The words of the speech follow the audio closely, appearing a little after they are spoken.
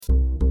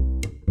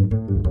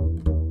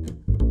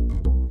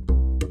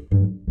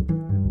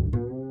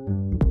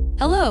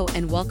Hello,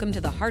 and welcome to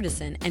the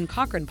Hardison and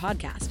Cochran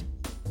podcast.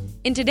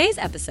 In today's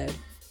episode,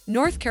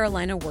 North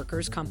Carolina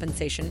Workers'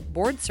 Compensation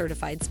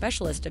Board-Certified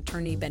Specialist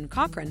Attorney Ben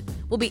Cochran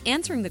will be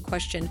answering the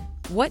question,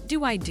 what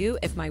do I do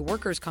if my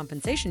workers'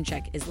 compensation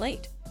check is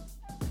late?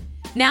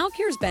 Now,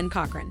 here's Ben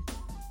Cochran.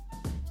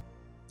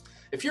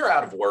 If you're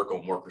out of work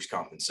on workers'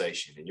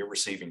 compensation and you're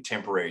receiving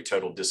temporary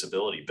total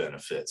disability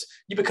benefits,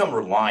 you become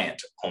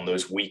reliant on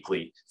those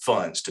weekly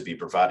funds to be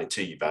provided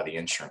to you by the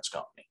insurance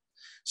company.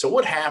 So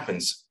what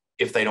happens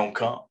if they don't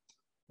come?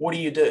 What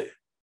do?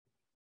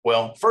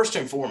 Well, first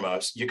and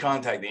foremost, you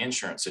contact the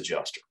insurance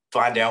adjuster.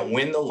 Find out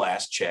when the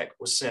last check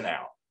was sent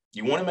out.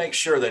 You want to make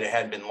sure that it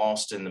hadn't been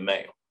lost in the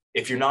mail.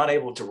 If you're not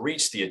able to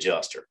reach the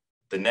adjuster,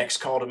 the next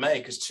call to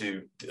make is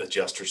to the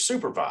adjuster's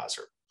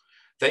supervisor.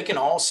 They can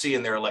all see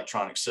in their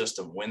electronic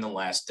system when the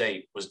last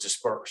date was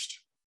dispersed.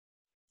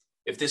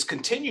 If this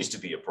continues to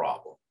be a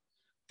problem,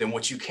 then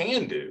what you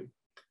can do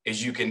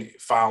is you can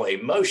file a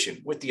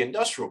motion with the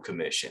Industrial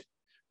Commission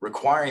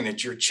requiring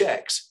that your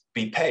checks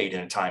be paid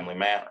in a timely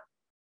manner.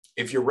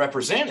 If you're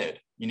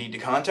represented, you need to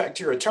contact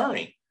your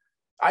attorney.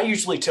 I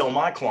usually tell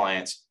my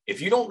clients,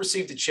 if you don't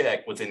receive the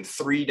check within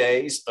 3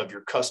 days of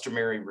your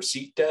customary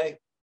receipt day,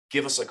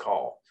 give us a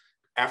call.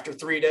 After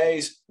 3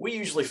 days, we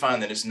usually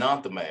find that it's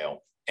not the mail,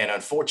 and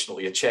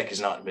unfortunately, a check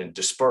has not been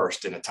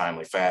dispersed in a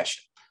timely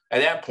fashion.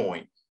 At that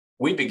point,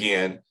 we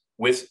begin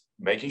with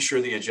making sure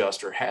the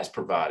adjuster has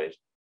provided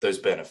those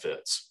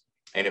benefits.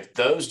 And if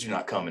those do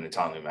not come in a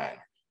timely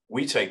manner,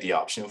 we take the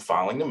option of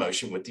filing the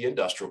motion with the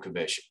Industrial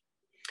Commission.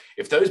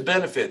 If those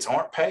benefits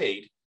aren't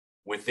paid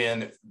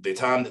within the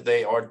time that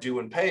they are due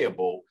and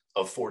payable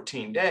of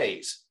 14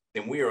 days,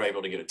 then we are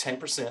able to get a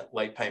 10%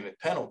 late payment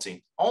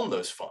penalty on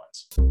those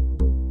funds.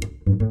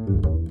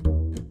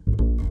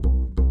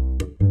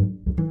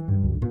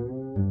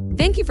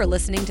 Thank you for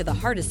listening to the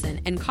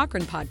Hardison and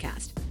Cochran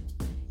podcast.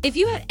 If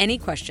you had any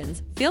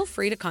questions, feel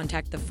free to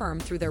contact the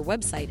firm through their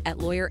website at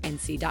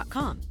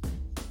lawyernc.com.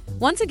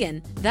 Once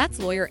again, that's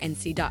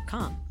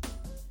lawyernc.com.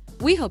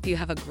 We hope you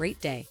have a great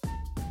day.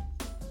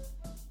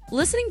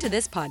 Listening to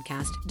this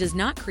podcast does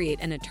not create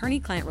an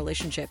attorney-client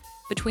relationship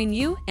between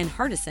you and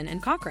Hardison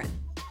and Cochran.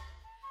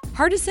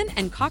 Hardison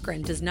and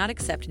Cochran does not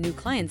accept new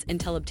clients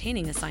until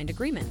obtaining a signed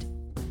agreement.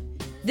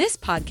 This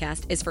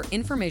podcast is for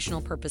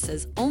informational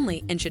purposes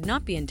only and should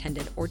not be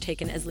intended or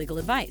taken as legal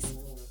advice.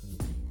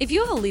 If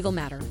you have a legal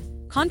matter,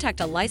 contact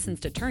a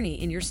licensed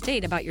attorney in your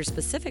state about your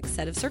specific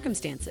set of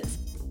circumstances.